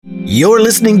You're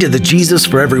listening to the Jesus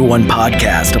for Everyone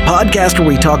podcast, a podcast where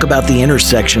we talk about the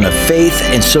intersection of faith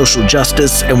and social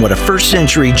justice and what a first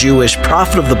century Jewish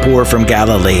prophet of the poor from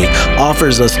Galilee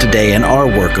offers us today in our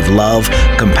work of love,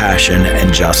 compassion,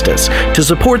 and justice. To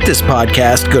support this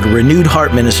podcast, go to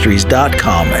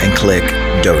renewedheartministries.com and click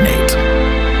donate.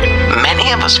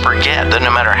 Many of us forget that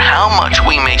no matter how much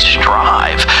we may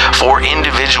strive for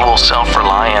individual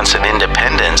self-reliance and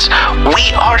independence,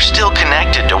 we are still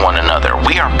connected to one another.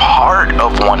 We are part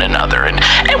of one another, and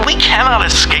we cannot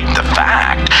escape the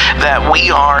fact that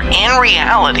we are, in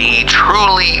reality,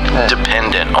 truly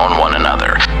dependent on one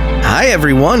another. Hi,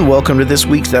 everyone. Welcome to this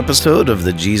week's episode of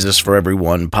the Jesus for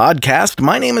Everyone podcast.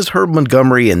 My name is Herb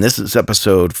Montgomery, and this is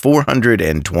episode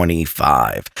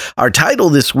 425. Our title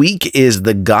this week is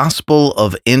The Gospel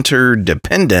of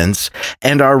Interdependence,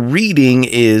 and our reading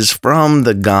is from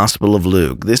the Gospel of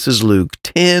Luke. This is Luke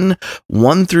 10,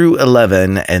 1 through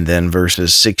 11, and then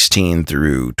verses 16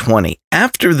 through 20.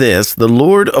 After this, the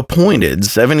Lord appointed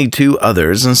 72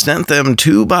 others and sent them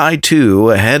 2 by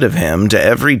 2 ahead of him to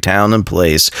every town and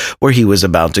place where he was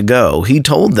about to go. He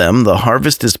told them, "The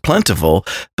harvest is plentiful,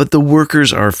 but the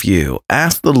workers are few.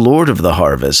 Ask the Lord of the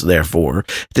harvest, therefore,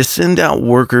 to send out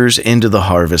workers into the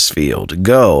harvest field.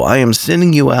 Go, I am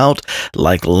sending you out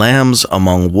like lambs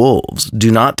among wolves.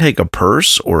 Do not take a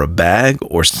purse or a bag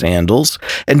or sandals,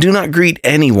 and do not greet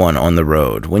anyone on the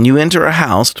road. When you enter a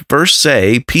house, first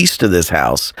say, 'Peace to this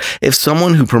house.' If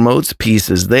someone who promotes peace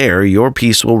is there, your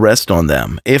peace will rest on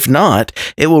them. If not,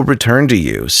 it will return to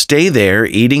you. Stay there,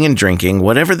 eating and drinking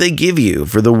whatever they give you,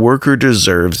 for the worker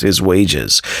deserves his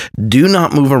wages. Do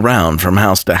not move around from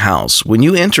house to house. When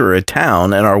you enter a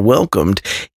town and are welcomed,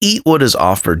 eat what is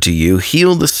offered to you,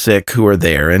 heal the sick who are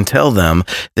there, and tell them,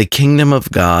 'The kingdom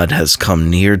of God has come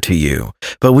near to you.'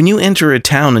 But when you enter a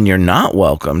town and you're not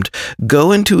welcomed,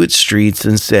 go into its streets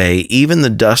and say, 'Even the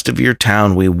dust of your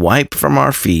town we wipe from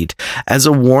our feet as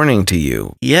a warning to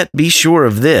you.' Yet be sure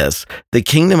of this, the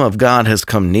kingdom of God has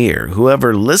come near.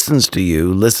 Whoever listens to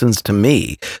you listens to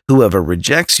me. Whoever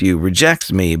rejects you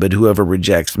rejects me, but whoever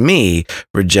rejects me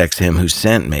rejects him who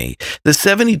sent me." The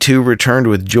 72 returned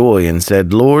with joy and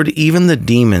said, "Lord, even the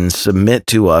demons submit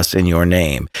to us in your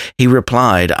name." He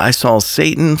replied, "I saw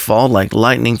Satan fall like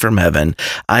lightning from heaven.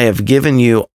 I have given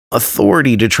you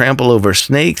authority to trample over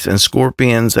snakes and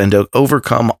scorpions and to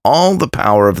overcome all the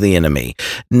power of the enemy.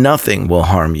 Nothing will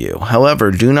harm you.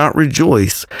 However, do not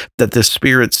rejoice that the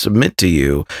spirits submit to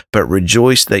you, but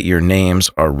rejoice that your names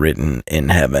are written in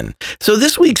heaven." So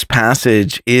this week's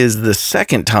passage is the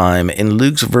second time in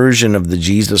Luke's version of the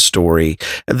Jesus story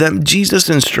that Jesus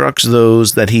instructs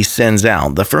those that he sends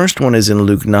out. The first one is in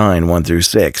Luke 9, 1 through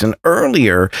 6. And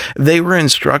earlier, they were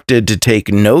instructed to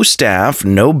take no staff,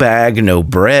 no bag, no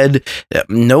bread,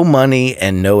 no money,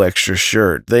 and no extra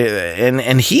shirt.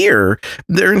 And here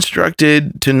they're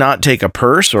instructed to not take a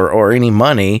purse or any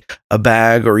money, a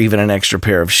bag, or even an extra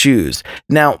pair of shoes.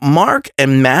 Now, Mark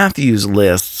and Matthew's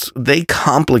lists, they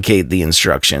complicate the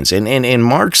instructions. And in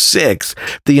Mark 6,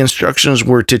 the instructions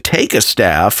were to take a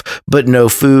staff, but no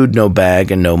food, no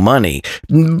bag, and no money.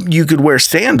 You could wear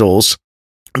sandals,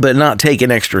 but not take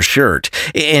an extra shirt.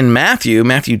 In Matthew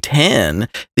 10,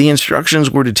 the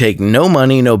instructions were to take no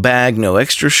money, no bag, no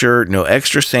extra shirt, no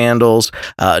extra sandals,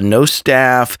 no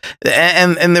staff.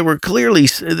 And there were clearly,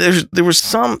 there was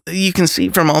some, you can see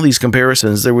from all these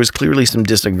comparisons, there was clearly some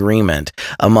disagreement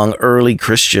among early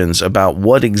Christians about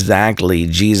what exactly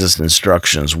Jesus'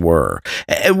 instructions were.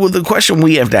 Well, the question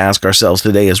we have to ask ourselves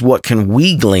today is, what can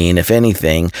we glean, if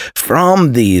anything,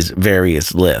 from these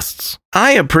various lists?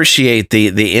 I appreciate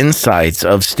the insights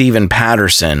of Stephen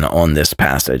Patterson on this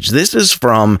passage. This is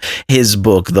from his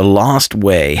book, The Lost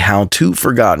Way: How Two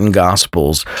Forgotten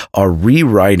Gospels Are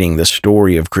Rewriting the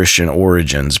Story of Christian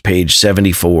Origins, page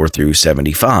 74 through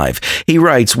 75. He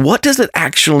writes, "What does it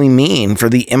actually mean for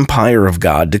the empire of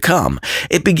God to come?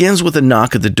 It begins with a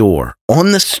knock at the door.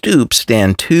 On the stoop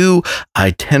stand 2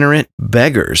 itinerant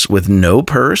beggars with no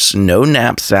purse, no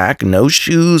knapsack, no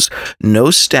shoes, no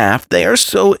staff. They are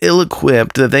so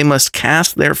ill-equipped that they must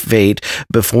cast their fate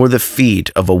before the feet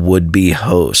of a would-be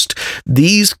host.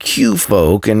 These Q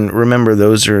folk," and remember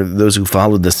those are those who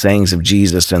followed the sayings of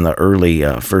Jesus in the early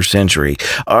first century,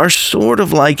 "are sort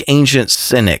of like ancient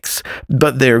cynics,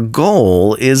 but their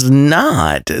goal is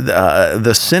not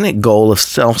the cynic goal of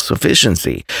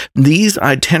self-sufficiency. These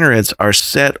itinerants are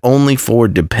set only for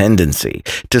dependency.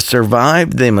 To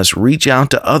survive, they must reach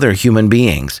out to other human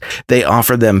beings. They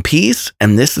offer them peace,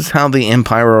 and this is how the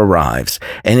empire arrives.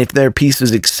 And if their peace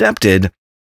is accepted,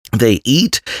 They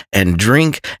eat and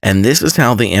drink, and this is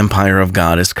how the empire of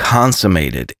God is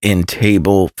consummated in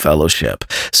table fellowship.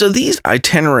 So these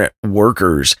itinerant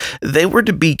workers, they were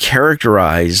to be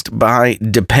characterized by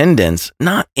dependence,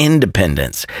 not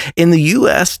independence. In the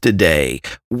U.S. today,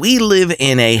 we live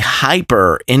in a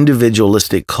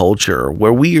hyper-individualistic culture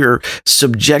where we are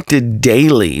subjected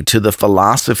daily to the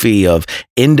philosophy of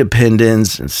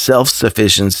independence and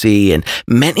self-sufficiency, and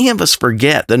many of us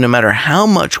forget that no matter how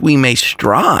much we may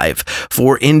strive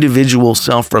for individual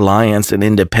self-reliance and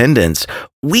independence,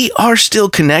 we are still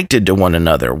connected to one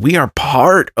another. We are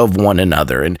part of one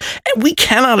another, and we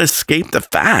cannot escape the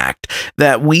fact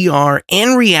that we are,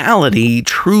 in reality,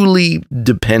 truly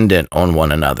dependent on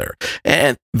one another.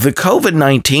 And the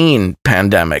COVID-19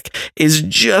 pandemic is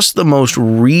just the most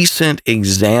recent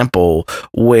example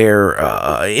where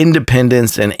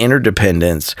independence and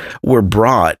interdependence were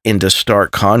brought into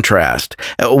stark contrast.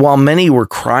 While many were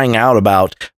crying out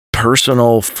about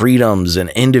personal freedoms and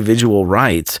individual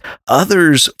rights,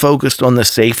 others focused on the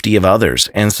safety of others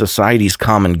and society's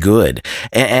common good,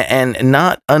 and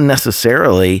not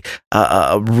unnecessarily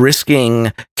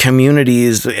risking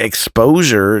communities'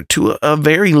 exposure to a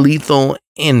very lethal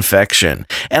infection.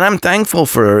 And I'm thankful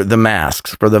for the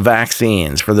masks, for the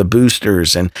vaccines, for the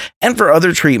boosters, and for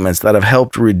other treatments that have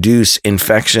helped reduce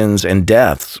infections and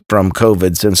deaths from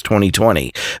COVID since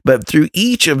 2020. But through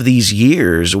each of these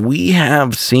years, we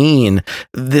have seen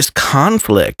this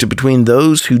conflict between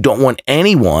those who don't want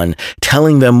anyone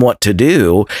telling them what to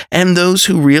do and those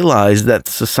who realize that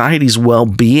society's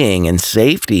well-being and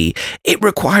safety, it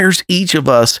requires each of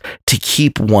us to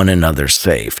keep one another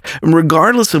safe.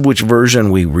 Regardless of which version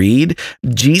we read,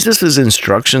 Jesus'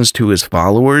 instructions to his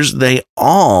followers, they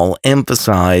all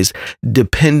emphasize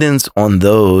dependence on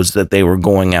those that they were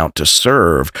going out to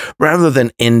serve rather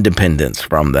than independence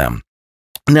from them.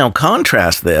 Now,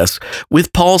 contrast this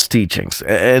with Paul's teachings,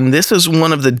 and this is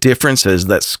one of the differences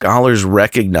that scholars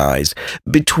recognize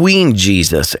between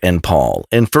Jesus and Paul.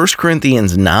 In 1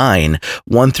 Corinthians 9,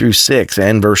 1 through 6,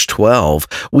 and verse 12,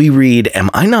 we read,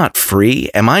 "Am I not free?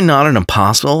 Am I not an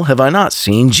apostle? Have I not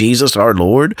seen Jesus our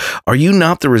Lord? Are you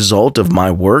not the result of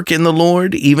my work in the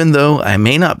Lord? Even though I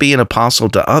may not be an apostle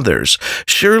to others,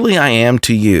 surely I am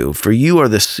to you, for you are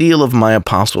the seal of my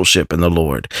apostleship in the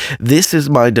Lord. This is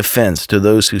my defense to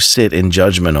those who sit in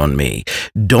judgment on me.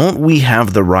 Don't we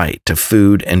have the right to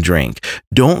food and drink?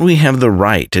 Don't we have the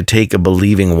right to take a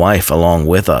believing wife along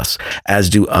with us, as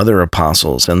do other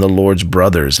apostles and the Lord's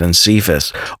brothers and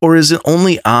Cephas? Or is it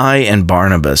only I and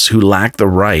Barnabas who lack the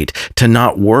right to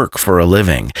not work for a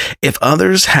living? If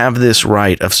others have this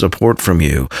right of support from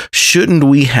you, shouldn't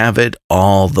we have it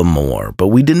all the more? But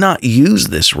we did not use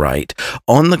this right.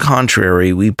 On the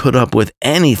contrary, we put up with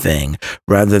anything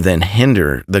rather than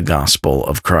hinder the gospel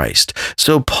of Christ."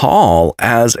 So Paul,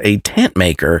 as a tent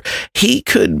maker, he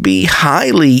could be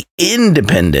highly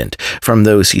independent from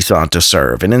those he sought to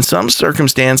serve. And in some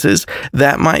circumstances,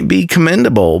 that might be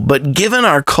commendable. But given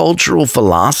our cultural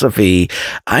philosophy,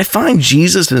 I find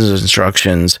Jesus'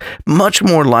 instructions much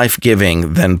more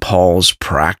life-giving than Paul's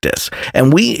practice.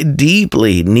 And we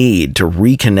deeply need to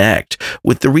reconnect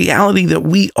with the reality that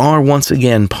we are once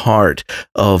again part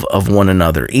of one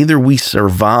another. Either we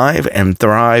survive and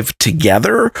thrive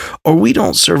together, or we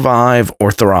don't survive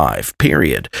or thrive,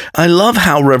 period. I love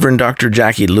how Reverend Dr.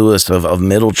 Jackie Lewis of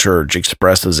Middle Church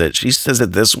expresses it. She says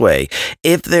it this way: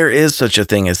 if there is such a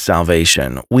thing as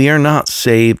salvation, we are not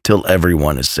saved till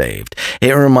everyone is saved.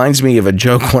 It reminds me of a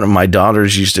joke one of my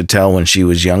daughters used to tell when she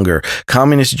was younger.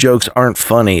 Communist jokes aren't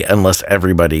funny unless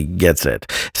everybody gets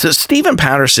it. So Stephen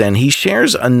Patterson, he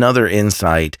shares another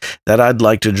insight that I'd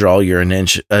like to draw your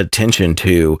attention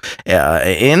to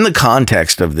in the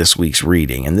context of this week's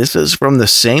reading. And this is from the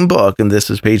same book, and this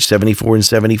is page 74 and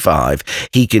 75.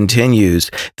 He continues,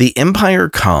 "The empire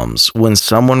comes when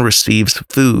someone receives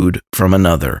food from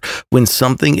another, when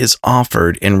something is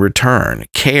offered in return,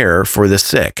 care for the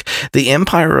sick. The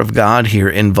empire of God here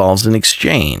involves an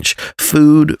exchange,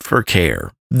 food for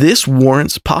care. This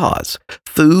warrants pause.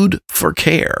 Food for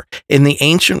care. In the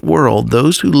ancient world,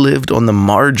 those who lived on the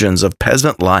margins of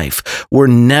peasant life were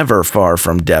never far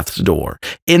from death's door.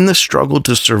 In the struggle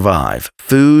to survive,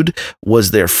 food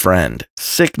was their friend,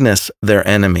 sickness their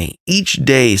enemy. Each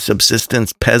day,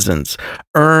 subsistence peasants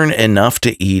earn enough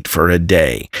to eat for a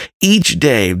day. Each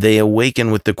day, they awaken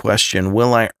with the question,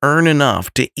 will I earn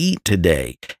enough to eat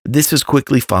today? This is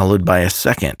quickly followed by a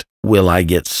second. will I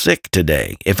get sick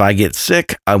today? If I get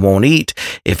sick, I won't eat.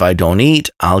 If I don't eat,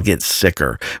 I'll get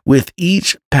sicker. With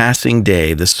each passing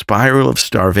day, the spiral of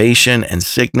starvation and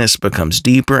sickness becomes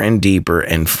deeper and deeper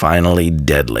and finally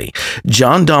deadly.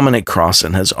 John Dominic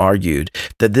Crossan has argued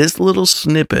that this little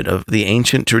snippet of the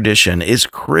ancient tradition is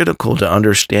critical to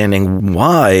understanding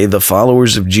why the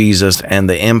followers of Jesus and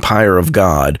the empire of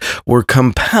God were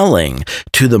compelling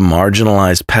to the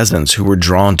marginalized peasants who were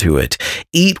drawn to it.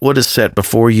 Eat what is set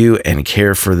before you and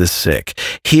care for the sick.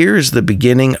 Here is the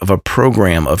beginning of a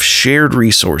program of shared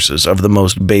resources of the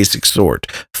most basic sort: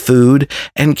 food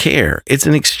and care. It's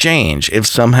an exchange. If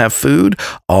some have food,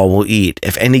 all will eat.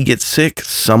 If any get sick,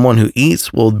 someone who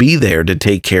eats will be there to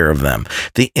take care of them.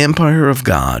 The empire of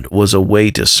God was a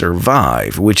way to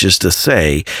survive, which is to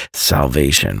say,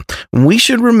 salvation. We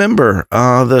should remember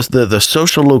the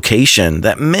social location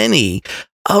that many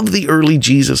of the early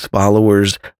Jesus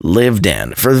followers lived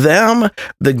in. For them,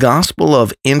 the gospel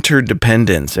of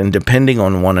interdependence and depending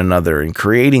on one another and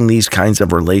creating these kinds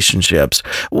of relationships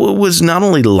was not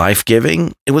only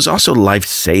life-giving, it was also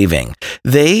life-saving.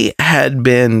 They had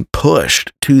been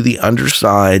pushed to the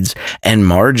undersides and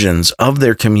margins of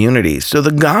their communities. So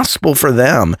the gospel for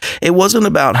them, it wasn't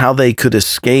about how they could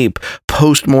escape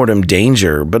post-mortem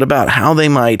danger, but about how they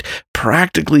might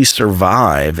practically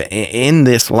survive in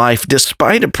this life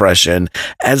despite oppression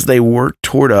as they work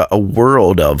toward a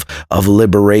world of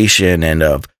liberation and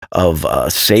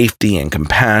of safety and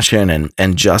compassion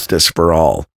and justice for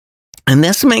all. And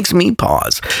this makes me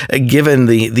pause, given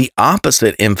the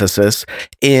opposite emphasis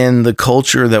in the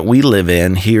culture that we live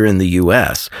in here in the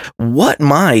U.S. What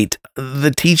might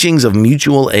the teachings of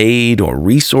mutual aid or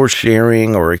resource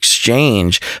sharing or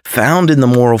exchange found in the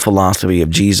moral philosophy of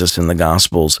Jesus in the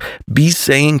Gospels be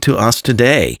saying to us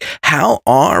today? How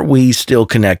are we still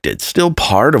connected, still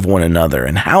part of one another?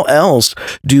 And how else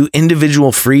do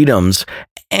individual freedoms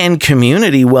and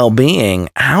community well-being,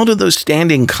 how do those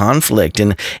stand in conflict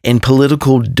in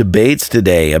political debates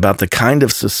today about the kind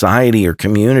of society or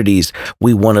communities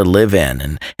we want to live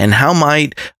in? And how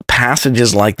might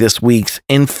passages like this week's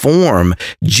inform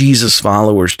Jesus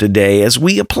followers today as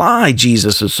we apply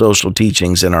Jesus' social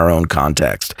teachings in our own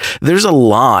context? There's a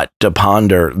lot to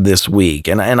ponder this week,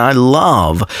 and I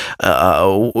love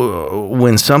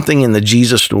when something in the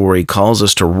Jesus story calls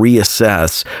us to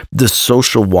reassess the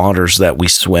social waters that we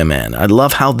swim in. I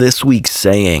love how this week's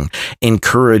saying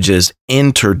encourages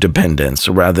interdependence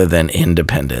rather than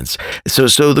independence.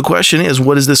 So the question is,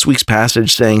 what is this week's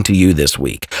passage saying to you this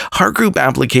week? Heart Group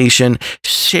application,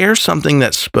 share something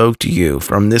that spoke to you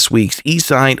from this week's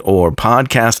eSight or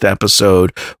podcast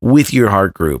episode with your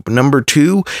Heart Group. Number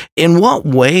 2, in what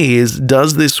ways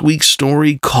does this week's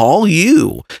story call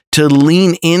you to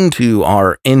lean into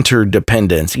our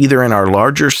interdependence, either in our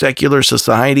larger secular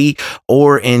society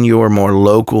or in your more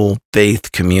local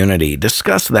faith community?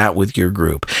 Discuss that with your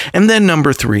group. And then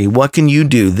number 3, what can you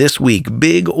do this week,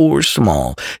 big or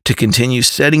small, to continue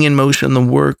setting in motion the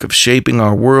work of shaping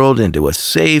our world into a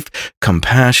safe,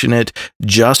 compassionate,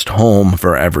 just home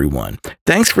for everyone?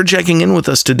 Thanks for checking in with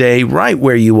us today, right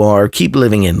where you are. Keep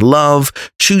living in love,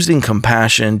 choosing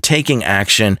compassion, taking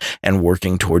action, and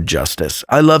working toward justice.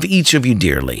 I love each of you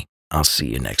dearly. I'll see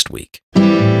you next week.